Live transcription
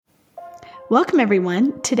Welcome,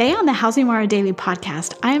 everyone. Today on the HousingWire Daily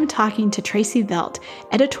Podcast, I am talking to Tracy Velt,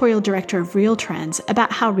 Editorial Director of RealTrends,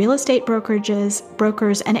 about how real estate brokerages,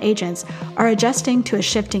 brokers, and agents are adjusting to a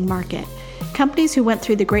shifting market. Companies who went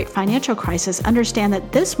through the great financial crisis understand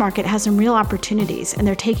that this market has some real opportunities, and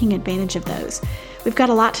they're taking advantage of those. We've got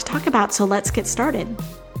a lot to talk about, so let's get started.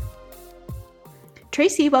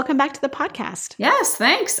 Tracy, welcome back to the podcast. Yes,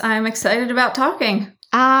 thanks. I'm excited about talking.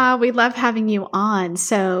 We love having you on.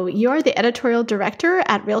 So you're the editorial director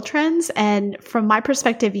at RealTrends, and from my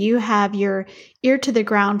perspective, you have your ear to the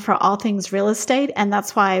ground for all things real estate, and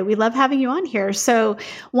that's why we love having you on here. So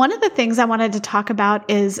one of the things I wanted to talk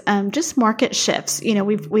about is just market shifts. You know,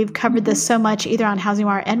 we've covered this so much either on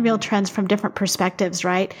HousingWire and RealTrends from different perspectives,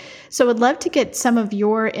 right? So I'd love to get some of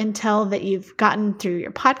your intel that you've gotten through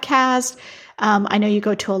your podcast. I know you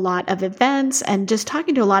go to a lot of events and just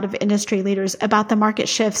talking to a lot of industry leaders about the market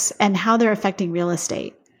shifts and how they're affecting real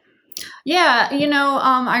estate. Yeah,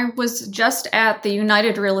 I was just at the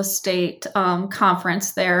United Real Estate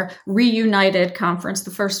conference, their Reunited conference,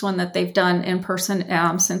 the first one that they've done in person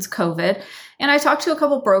since COVID. And I talked to a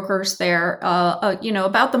couple brokers there,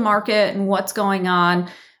 about the market and what's going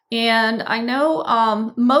on. And I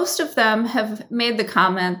know most of them have made the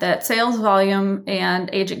comment that sales volume and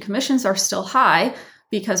agent commissions are still high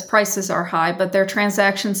because prices are high, but their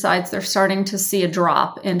transaction sides, they're starting to see a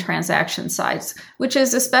drop in transaction sides, which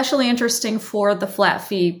is especially interesting for the flat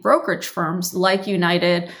fee brokerage firms like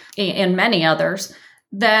United and many others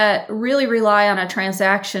that really rely on a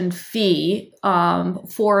transaction fee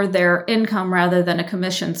for their income rather than a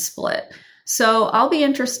commission split. So I'll be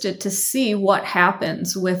interested to see what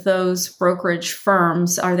happens with those brokerage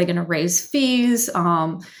firms. Are they going to raise fees?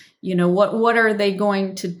 What are they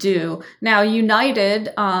going to do? Now, United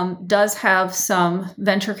does have some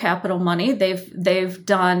venture capital money. They've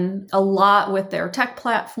done a lot with their tech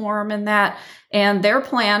platform and that. And their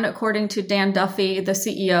plan, according to Dan Duffy, the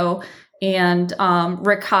CEO, and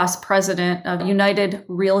Rick Haas, president of United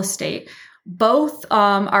Real Estate, both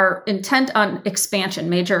are intent on expansion,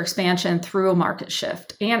 major expansion through a market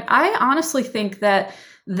shift. And I honestly think that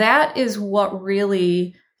is what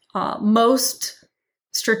really most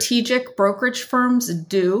strategic brokerage firms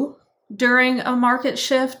do during a market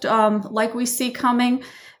shift, like we see coming,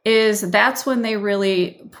 is that's when they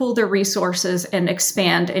really pool their resources and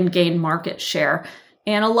expand and gain market share.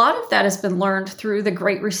 And a lot of that has been learned through the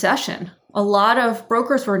Great Recession. A lot of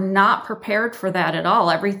brokers were not prepared for that at all.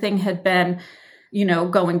 Everything had been,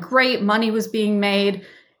 going great. Money was being made.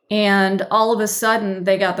 And all of a sudden,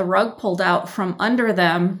 they got the rug pulled out from under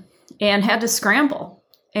them and had to scramble.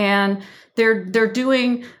 And they're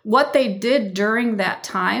doing what they did during that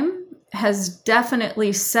time has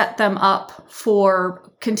definitely set them up for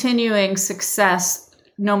continuing success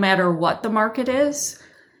no matter what the market is.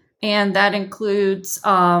 And that includes,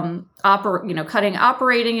 cutting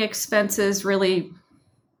operating expenses, really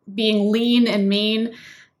being lean and mean,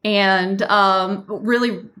 and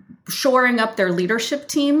really shoring up their leadership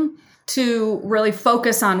team to really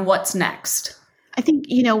focus on what's next. I think,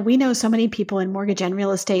 we know so many people in mortgage and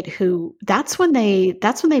real estate who that's when they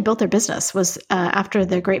built their business was after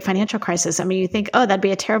the great financial crisis. I mean, you think, oh, that'd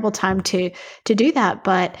be a terrible time to do that.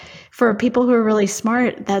 But for people who are really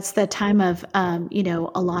smart, that's the time of,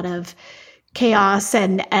 a lot of chaos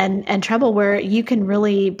and trouble where you can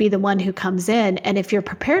really be the one who comes in. And if you're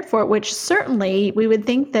prepared for it, which certainly we would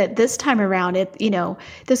think that this time around,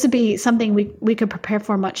 this would be something we could prepare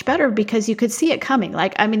for much better because you could see it coming.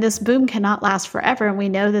 This boom cannot last forever. And we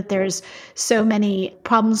know that there's so many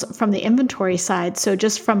problems from the inventory side. So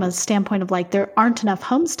just from a standpoint of there aren't enough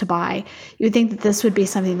homes to buy, you would think that this would be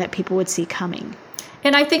something that people would see coming.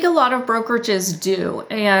 And I think a lot of brokerages do.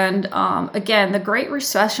 And again, the Great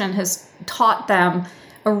Recession has taught them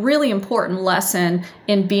a really important lesson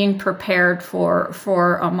in being prepared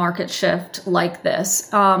for a market shift like this.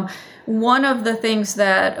 One of the things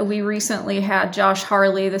that we recently had Josh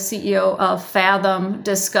Harley, the CEO of Fathom,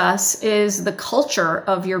 discuss is the culture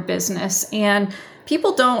of your business. And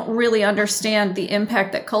people don't really understand the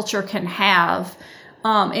impact that culture can have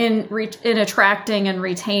in attracting and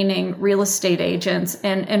retaining real estate agents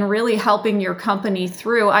and really helping your company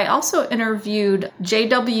through. I also interviewed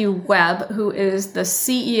J.W. Webb, who is the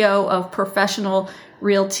CEO of Professional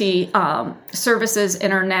Realty Services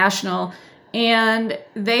International, and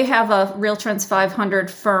they have a RealTrends 500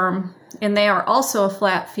 firm, and they are also a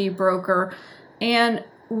flat fee broker. And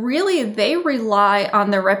really, they rely on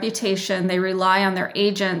their reputation, they rely on their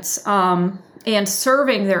agents, and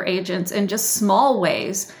serving their agents in just small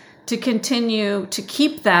ways to continue to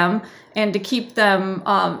keep them and to keep them,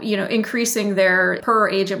 increasing their per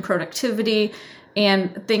agent productivity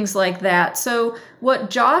and things like that. So what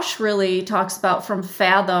Josh really talks about from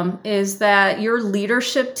Fathom is that your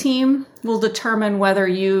leadership team will determine whether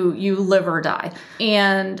you live or die.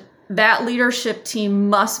 And that leadership team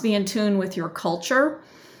must be in tune with your culture.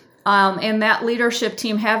 And that leadership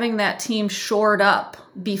team, having that team shored up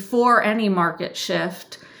before any market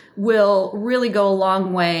shift, will really go a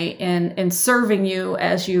long way in serving you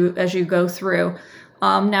as you go through.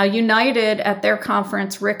 Now, United at their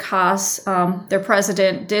conference, Rick Haas, their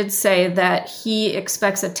president, did say that he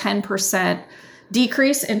expects a 10%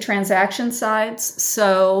 decrease in transaction size.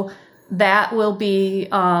 So that will be,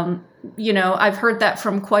 I've heard that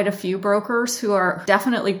from quite a few brokers who are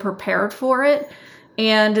definitely prepared for it.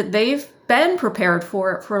 And they've been prepared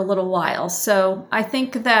for it for a little while. So I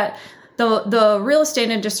think that the real estate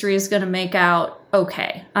industry is going to make out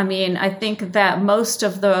okay. I mean, I think that most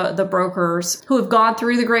of the brokers who have gone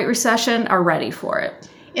through the Great Recession are ready for it.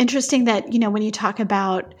 Interesting that, when you talk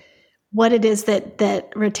about what it is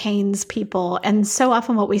that retains people, and so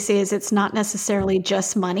often what we see is it's not necessarily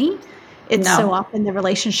just money. It's so often the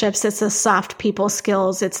relationships, it's the soft people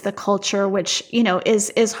skills, it's the culture, which,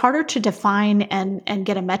 is harder to define and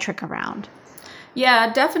get a metric around.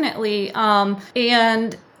 Yeah, definitely.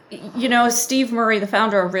 Steve Murray, the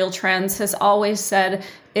founder of Real Trends, has always said,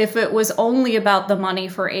 if it was only about the money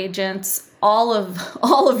for agents, all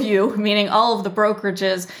of you, meaning all of the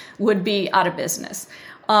brokerages, would be out of business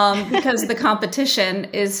because the competition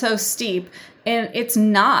is so steep. And it's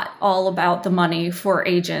not all about the money for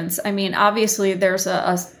agents. I mean, obviously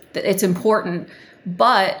it's important,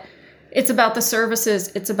 but it's about the services,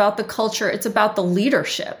 it's about the culture, it's about the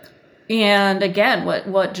leadership. And again,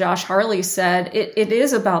 what Josh Harley said, it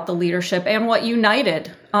is about the leadership, and what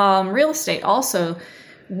United Real Estate also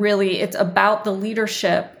really, it's about the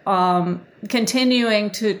leadership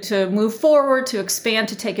continuing to move forward, to expand,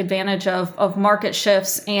 to take advantage of market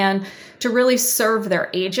shifts, and to really serve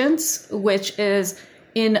their agents, which is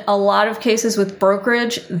in a lot of cases with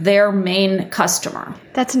brokerage, their main customer.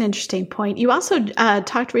 That's an interesting point. You also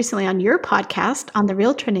talked recently on your podcast, on the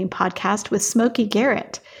Real Trending podcast, with Smokey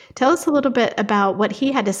Garrett. Tell us a little bit about what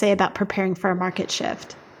he had to say about preparing for a market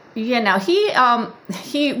shift. Yeah, now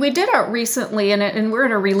we did it recently, and we're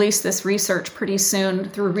going to release this research pretty soon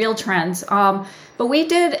through Real Trends. But we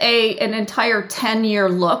did an entire 10-year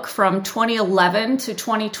look from 2011 to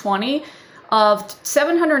 2020 of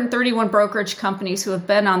 731 brokerage companies who have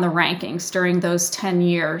been on the rankings during those 10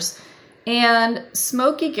 years. And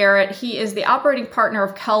Smokey Garrett, he is the operating partner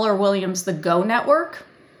of Keller Williams, the Go Network.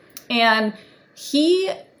 And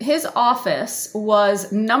his office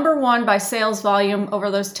was number one by sales volume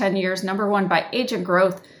over those 10 years, number one by agent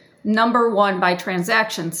growth, number one by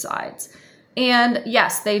transaction size. And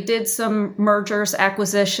yes, they did some mergers,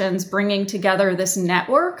 acquisitions, bringing together this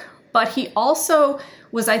network, but he also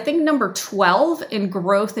was, I think, number 12 in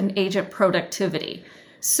growth and agent productivity.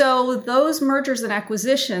 So those mergers and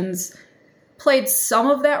acquisitions played some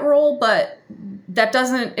of that role, but that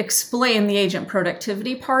doesn't explain the agent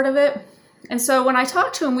productivity part of it. And so when I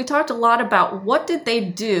talked to him, we talked a lot about what did they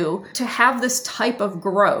do to have this type of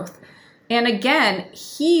growth. And again,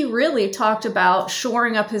 he really talked about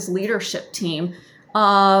shoring up his leadership team.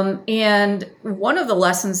 And one of the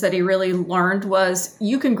lessons that he really learned was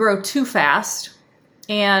you can grow too fast.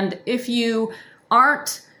 And if you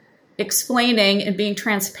aren't explaining and being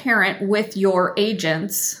transparent with your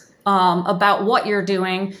agents about what you're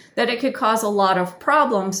doing, that it could cause a lot of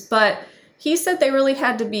problems. But he said they really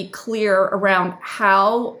had to be clear around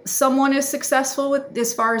how someone is successful with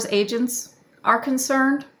as far as agents are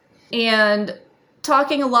concerned. And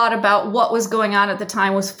talking a lot about what was going on at the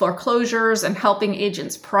time was foreclosures and helping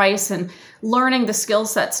agents price and learning the skill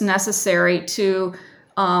sets necessary to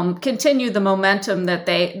continue the momentum that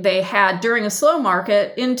they had during a slow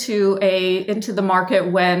market into the market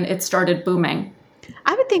when it started booming.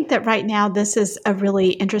 I would think that right now this is a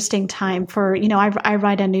really interesting time for, I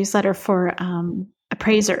write a newsletter for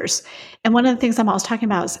appraisers. And one of the things I'm always talking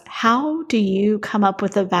about is how do you come up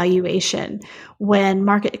with a valuation when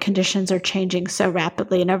market conditions are changing so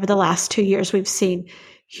rapidly? And over the last 2 years, we've seen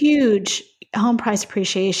huge home price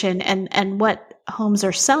appreciation and what homes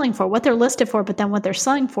are selling for, what they're listed for, but then what they're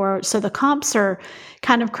selling for. So the comps are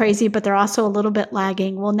kind of crazy, but they're also a little bit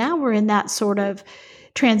lagging. Well, now we're in that sort of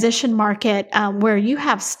transition market where you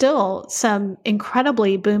have still some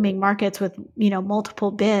incredibly booming markets with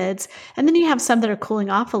multiple bids, and then you have some that are cooling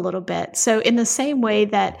off a little bit. So in the same way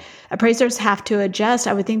that appraisers have to adjust,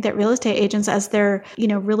 I would think that real estate agents, as they're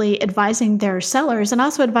really advising their sellers and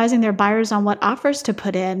also advising their buyers on what offers to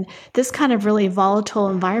put in, this kind of really volatile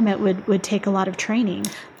environment would take a lot of training.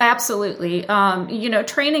 Absolutely.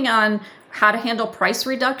 Training on how to handle price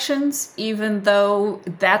reductions, even though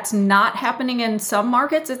that's not happening in some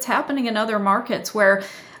markets. It's happening in other markets where,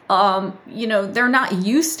 they're not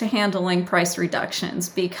used to handling price reductions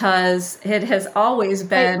because it has always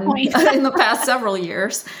been in the past several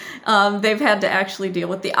years. They've had to actually deal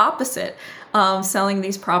with the opposite, selling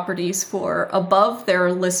these properties for above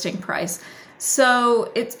their listing price.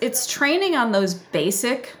 So it's training on those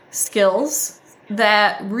basic skills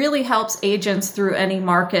that really helps agents through any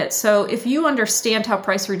market. So if you understand how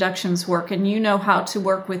price reductions work and you know how to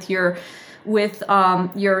work with your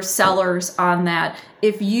sellers on that,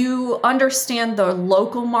 if you understand the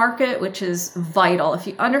local market, which is vital, if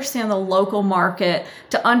you understand the local market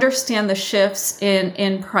to understand the shifts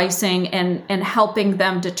in pricing and helping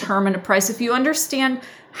them determine a price, if you understand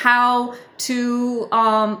how to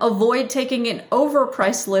avoid taking an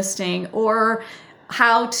overpriced listing, or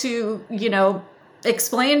how to,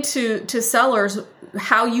 explain to sellers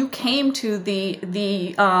how you came to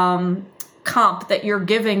the comp that you're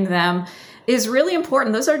giving them, is really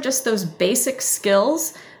important. Those are just those basic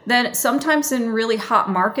skills that sometimes in really hot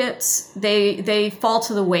markets, they fall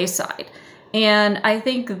to the wayside. And I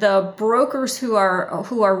think the brokers who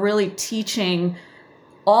are really teaching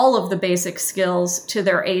all of the basic skills to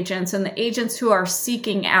their agents, and the agents who are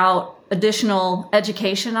seeking out additional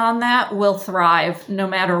education on that, will thrive no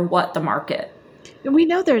matter what the market. We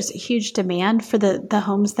know there's huge demand for the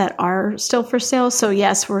homes that are still for sale. So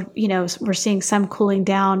yes, we're seeing some cooling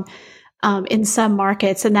down in some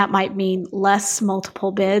markets, and that might mean less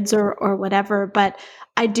multiple bids or whatever. But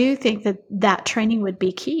I do think that training would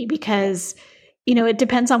be key, because it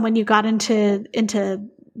depends on when you got into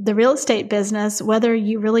the real estate business, whether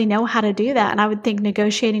you really know how to do that. And I would think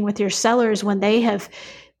negotiating with your sellers when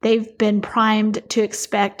they've been primed to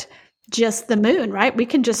expect just the moon, right? We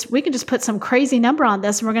can just put some crazy number on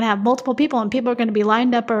this, and we're going to have multiple people, and people are going to be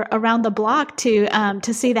lined up around the block to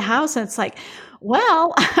see the house. And it's like,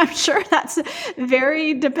 well, I'm sure that's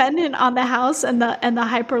very dependent on the house and the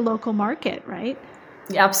hyper local market, right?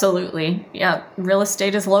 Absolutely. Yeah. Real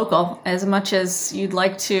estate is local. As much as you'd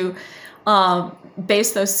like to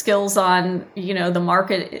base those skills on, the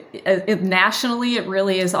market nationally, it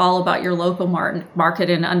really is all about your local market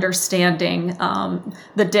and understanding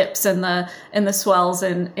the dips and the swells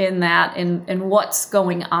in that and what's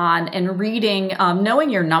going on, and reading, knowing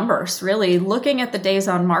your numbers, really looking at the days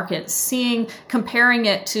on market, comparing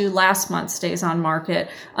it to last month's days on market,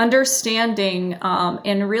 understanding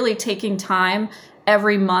and really taking time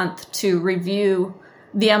every month to review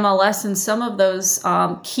the MLS and some of those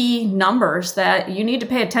key numbers that you need to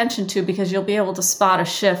pay attention to, because you'll be able to spot a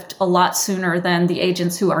shift a lot sooner than the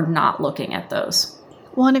agents who are not looking at those.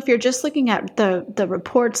 Well, and if you're just looking at the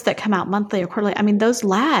reports that come out monthly or quarterly, I mean, those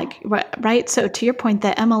lag, right? So to your point, the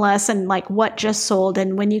MLS and like what just sold,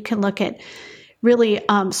 and when you can look at really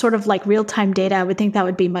sort of like real-time data, I would think that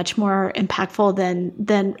would be much more impactful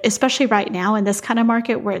than especially right now in this kind of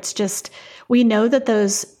market where it's just, we know that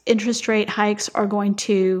those interest rate hikes are going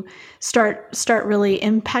to start really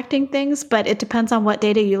impacting things, but it depends on what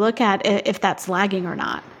data you look at if that's lagging or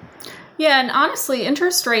not. Yeah, and honestly,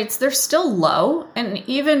 interest rates, they're still low, and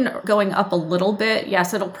even going up a little bit,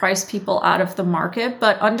 yes, it'll price people out of the market,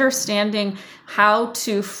 but understanding how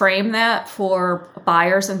to frame that for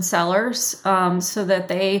buyers and sellers so that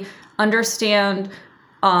they understand,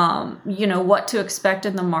 what to expect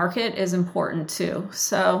in the market is important too.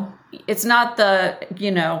 So it's not the,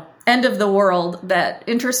 end of the world that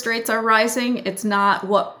interest rates are rising. It's not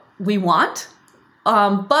what we want,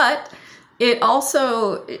 but it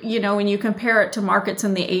also, when you compare it to markets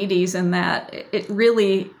in the 80s and that,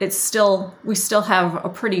 we still have a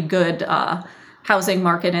pretty good housing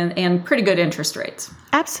market and pretty good interest rates.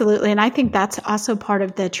 Absolutely. And I think that's also part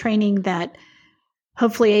of the training that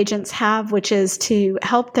hopefully agents have, which is to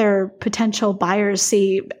help their potential buyers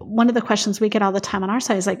see. One of the questions we get all the time on our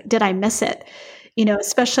side is like, did I miss it?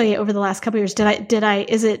 Especially over the last couple of years,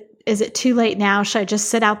 is it too late now? Should I just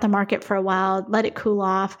sit out the market for a while, let it cool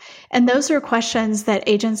off? And those are questions that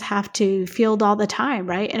agents have to field all the time,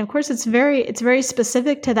 right? And of course, it's very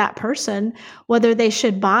specific to that person, whether they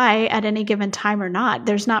should buy at any given time or not.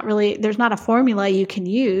 There's not a formula you can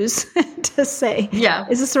use to say, yeah,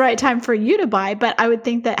 is this the right time for you to buy? But I would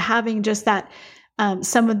think that having just that,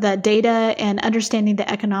 some of the data and understanding the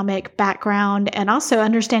economic background, and also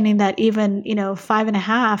understanding that even,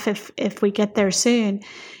 5.5, if we get there soon,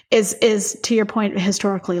 is to your point,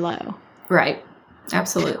 historically low. Right.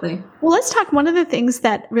 Absolutely. Well, let's talk. One of the things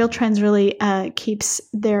that Real Trends really keeps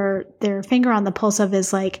their finger on the pulse of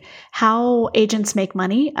is like how agents make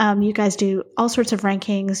money. You guys do all sorts of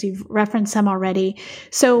rankings. You've referenced some already.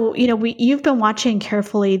 So, you've been watching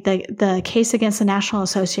carefully the case against the National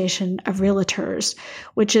Association of Realtors,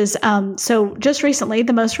 which is so just recently.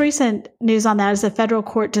 The most recent news on that is the federal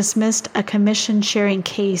court dismissed a commission sharing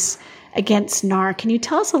case against NAR. Can you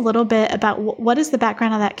tell us a little bit about what is the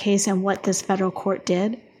background of that case and what this federal court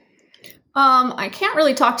did? I can't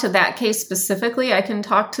really talk to that case specifically. I can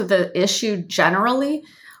talk to the issue generally.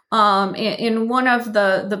 And one of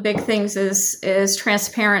the big things is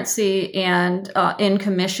transparency and in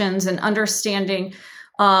commissions and understanding.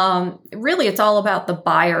 Really, it's all about the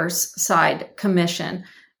buyer's side commission.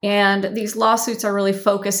 And these lawsuits are really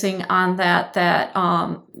focusing on that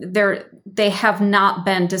they have not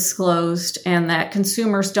been disclosed and that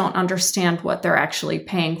consumers don't understand what they're actually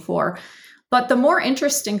paying for. But the more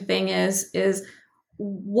interesting thing is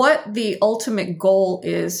what the ultimate goal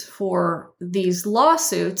is for these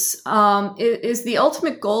lawsuits. Is the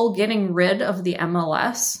ultimate goal getting rid of the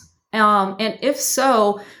MLS? And if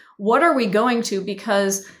so, what are we going to?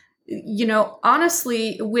 Because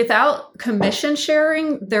honestly, without commission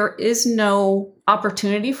sharing, there is no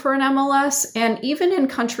opportunity for an MLS. And even in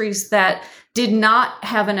countries that did not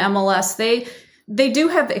have an MLS, they do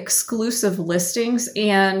have exclusive listings.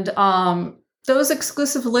 And those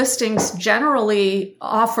exclusive listings generally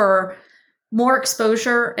offer more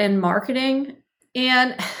exposure and marketing.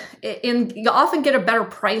 And you often get a better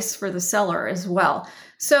price for the seller as well.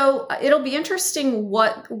 So it'll be interesting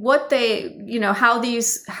what they, how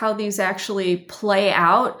these actually play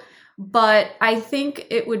out. But I think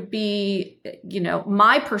it would be,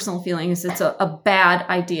 my personal feeling is it's a bad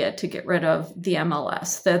idea to get rid of the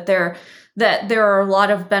MLS, that there are a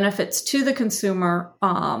lot of benefits to the consumer,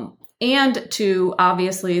 and to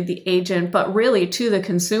obviously the agent, but really to the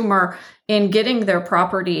consumer in getting their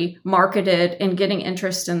property marketed and getting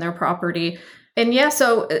interest in their property. And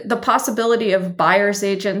so the possibility of buyer's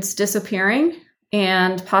agents disappearing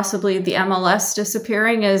and possibly the MLS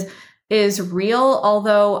disappearing is real.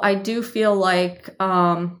 Although I do feel like,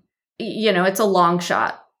 it's a long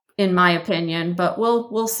shot in my opinion, but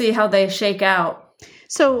we'll see how they shake out.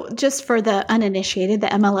 So just for the uninitiated, the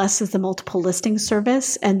MLS is the multiple listing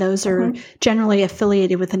service, and those are generally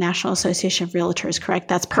affiliated with the National Association of Realtors, correct?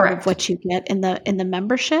 That's part of what you get in the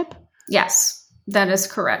membership? Yes, that is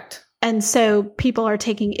correct. And so people are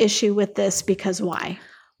taking issue with this because why?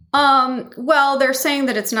 Well, they're saying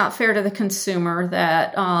that it's not fair to the consumer,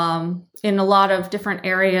 that in a lot of different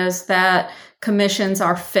areas that commissions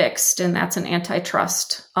are fixed, and that's an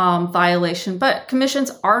antitrust violation. But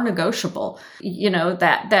commissions are negotiable.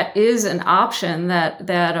 That is an option that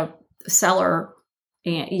a seller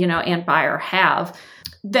and buyer have.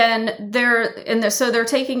 Then so they're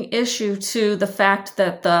taking issue to the fact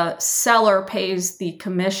that the seller pays the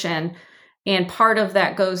commission, and part of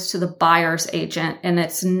that goes to the buyer's agent, and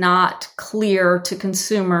it's not clear to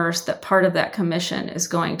consumers that part of that commission is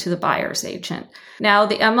going to the buyer's agent. Now,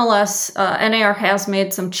 the MLS, NAR has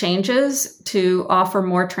made some changes to offer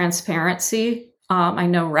more transparency. I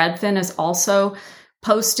know Redfin is also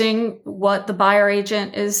posting what the buyer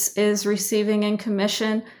agent is receiving in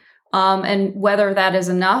commission, and whether that is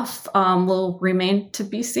enough will remain to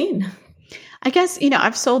be seen. I guess,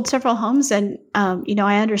 I've sold several homes and,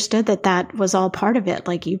 I understood that was all part of it.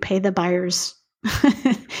 Like you pay the buyer's,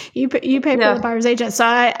 you pay for the buyer's agent. So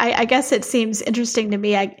I guess it seems interesting to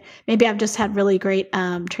me. Maybe I've just had really great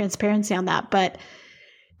transparency on that, but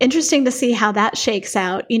interesting to see how that shakes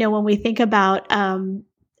out. When we think about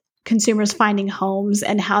consumers finding homes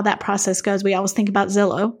and how that process goes, we always think about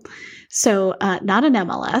Zillow. So not an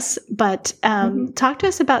MLS, but talk to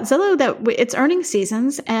us about Zillow. That it's earnings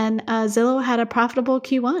seasons, and Zillow had a profitable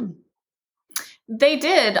Q1. They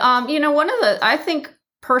did. I think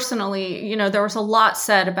personally, there was a lot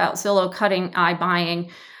said about Zillow cutting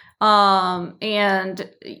iBuying. And,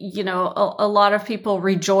 a lot of people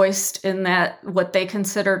rejoiced in that, what they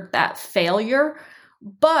considered that failure.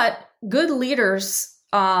 But good leaders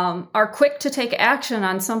are quick to take action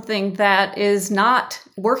on something that is not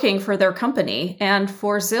working for their company. And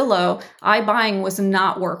for Zillow, iBuying was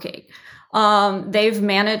not working. They've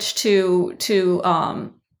managed to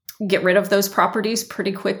get rid of those properties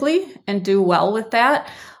pretty quickly and do well with that.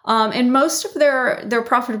 And most of their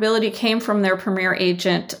profitability came from their Premier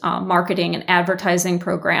Agent marketing and advertising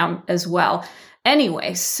program as well.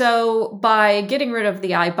 Anyway, so by getting rid of the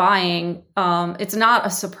iBuying, it's not a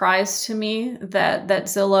surprise to me that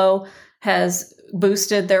Zillow has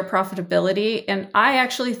boosted their profitability. And I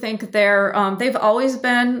actually think they've always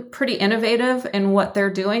been pretty innovative in what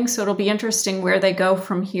they're doing. So it'll be interesting where they go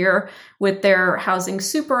from here with their housing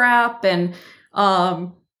super app and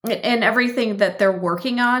everything that they're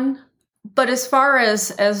working on. But as far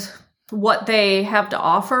as what they have to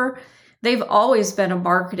offer, they've always been a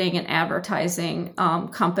marketing and advertising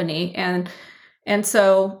company. And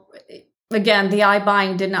so again, the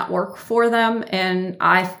iBuying did not work for them. And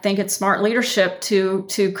I think it's smart leadership to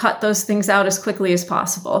cut those things out as quickly as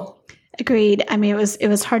possible. Agreed. I mean, it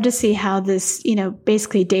was hard to see how this,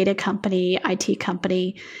 basically data company, IT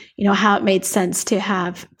company, how it made sense to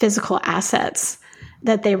have physical assets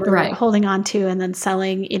that they were holding on to and then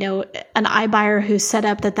selling, an iBuyer who set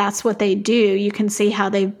up that's what they do. You can see how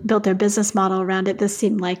they built their business model around it. This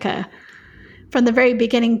seemed like from the very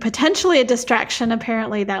beginning, potentially a distraction.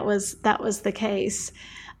 Apparently that was the case.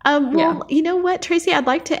 Well, you know what, Tracy, I'd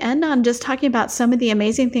like to end on just talking about some of the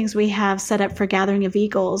amazing things we have set up for Gathering of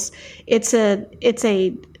Eagles. It's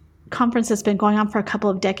a conference that's been going on for a couple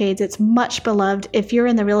of decades. It's much beloved. If you're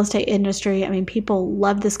in the real estate industry, I mean, people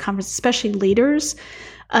love this conference, especially leaders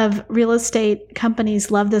of real estate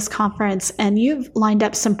companies love this conference. And you've lined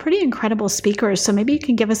up some pretty incredible speakers. So maybe you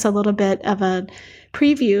can give us a little bit of a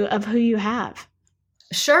preview of who you have.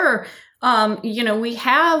 Sure. We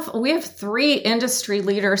have 3 industry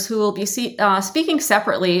leaders who will be speaking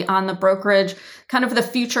separately on the brokerage, kind of the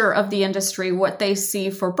future of the industry, what they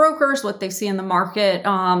see for brokers, what they see in the market,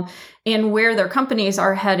 and where their companies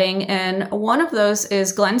are heading. And one of those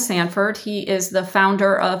is Glenn Sanford. He is the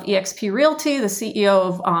founder of eXp Realty, the CEO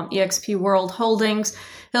of eXp World Holdings.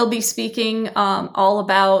 He'll be speaking all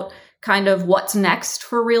about kind of what's next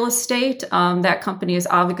for real estate. That company has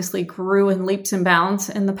obviously grew in leaps and bounds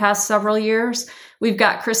in the past several years. We've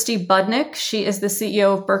got Christy Budnick. She is the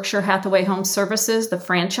CEO of Berkshire Hathaway Home Services, the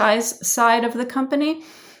franchise side of the company.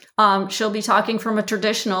 She'll be talking from a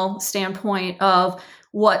traditional standpoint of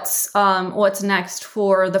what's next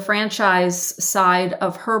for the franchise side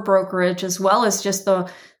of her brokerage, as well as just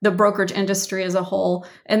the brokerage industry as a whole.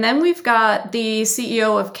 And then we've got the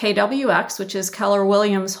CEO of KWX, which is Keller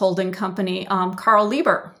Williams Holding Company, Carl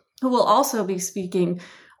Liebert, who will also be speaking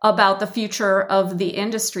about the future of the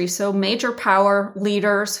industry. So major power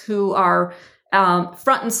leaders who are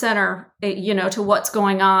front and center, to what's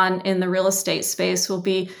going on in the real estate space will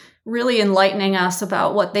be really enlightening us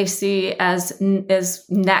about what they see as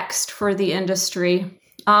next for the industry.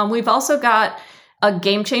 We've also got a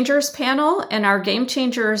Game Changers panel, and our Game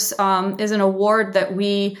Changers is an award that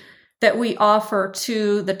we offer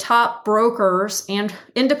to the top brokers and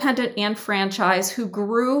independent and franchise who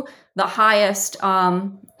grew the highest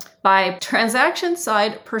by transaction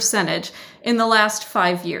side percentage in the last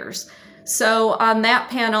 5 years. So on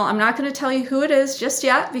that panel, I'm not going to tell you who it is just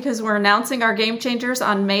yet because we're announcing our Game Changers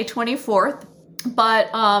on May 24th.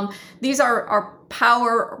 But these are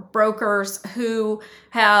power brokers who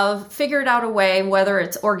have figured out a way, whether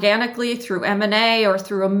it's organically through M&A or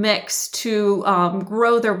through a mix, to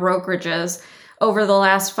grow their brokerages over the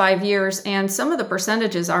last 5 years. And some of the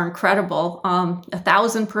percentages are incredible.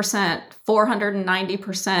 1,000%,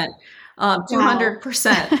 490%.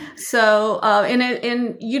 200%. Wow. So,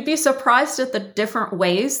 and you'd be surprised at the different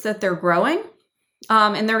ways that they're growing.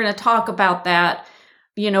 And they're going to talk about that,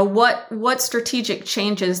 what strategic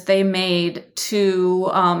changes they made to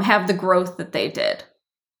have the growth that they did.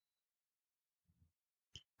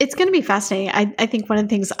 It's going to be fascinating. I think one of the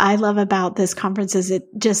things I love about this conference is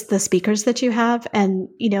just the speakers that you have. And,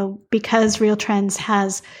 because RealTrends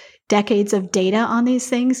has decades of data on these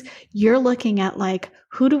things, you're looking at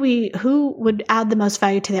who would add the most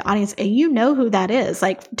value to the audience, and who that is.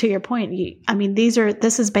 Like, to your point,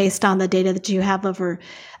 this is based on the data that you have over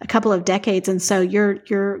a couple of decades, and so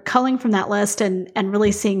you're culling from that list and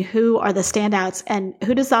really seeing who are the standouts and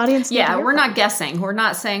who does the audience need to hear we're from. not guessing. We're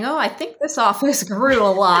not saying, I think this office grew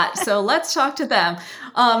a lot, so let's talk to them.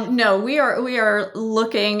 No, we are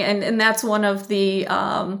looking, and that's one of the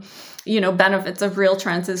benefits of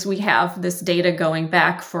RealTrends is we have this data going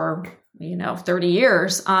back for 30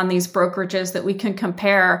 years on these brokerages that we can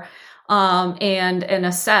compare and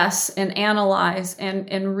assess and analyze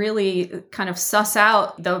and really kind of suss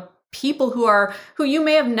out the people who you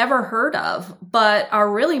may have never heard of, but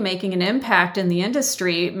are really making an impact in the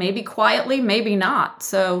industry, maybe quietly, maybe not.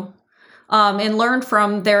 So, and learn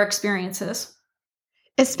from their experiences.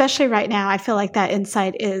 Especially right now, I feel like that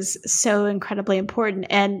insight is so incredibly important.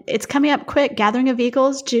 And it's coming up quick. Gathering of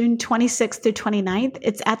Eagles, June 26th through 29th.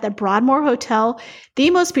 It's at the Broadmoor Hotel,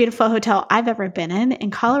 the most beautiful hotel I've ever been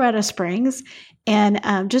in Colorado Springs.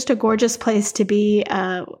 And just a gorgeous place to be.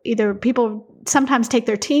 Either people sometimes take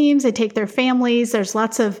their teams, they take their families. There's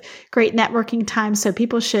lots of great networking time. So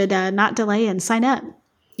people should not delay and sign up.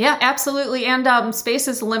 Yeah, absolutely. And space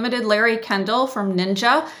is limited. Larry Kendall from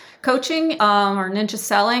Ninja Coaching or Ninja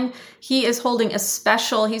Selling, he is holding a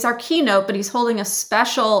special, he's our keynote, but he's holding a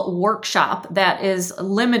special workshop that is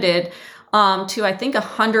limited to, I think,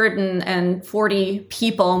 140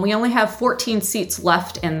 people. And we only have 14 seats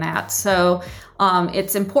left in that. So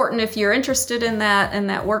it's important if you're interested in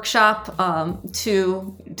that workshop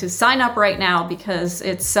to sign up right now because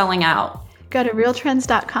it's selling out. Go to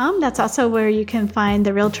realtrends.com. That's also where you can find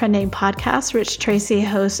the Real Trending podcast, which Tracy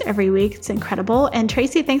hosts every week. It's incredible. And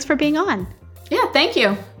Tracy, thanks for being on. Yeah, thank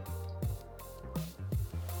you.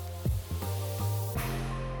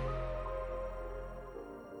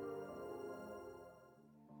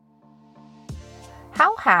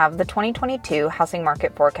 How have the 2022 housing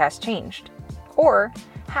market forecasts changed? Or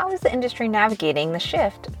how is the industry navigating the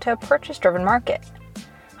shift to a purchase-driven market?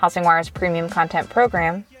 HousingWire's premium content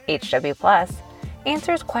program, HW Plus,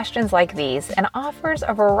 answers questions like these and offers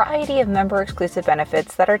a variety of member-exclusive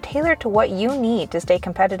benefits that are tailored to what you need to stay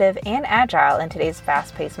competitive and agile in today's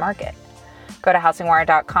fast-paced market. Go to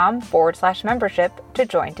housingwire.com/membership to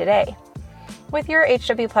join today. With your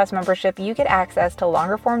HW Plus membership, you get access to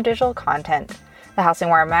longer-form digital content, the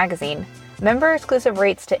HousingWire magazine, member-exclusive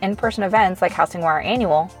rates to in-person events like HousingWire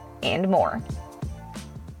Annual, and more.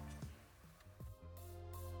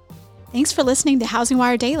 Thanks for listening to Housing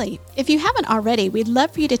Wire Daily. If you haven't already, we'd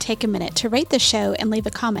love for you to take a minute to rate the show and leave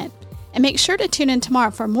a comment. And make sure to tune in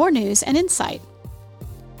tomorrow for more news and insight.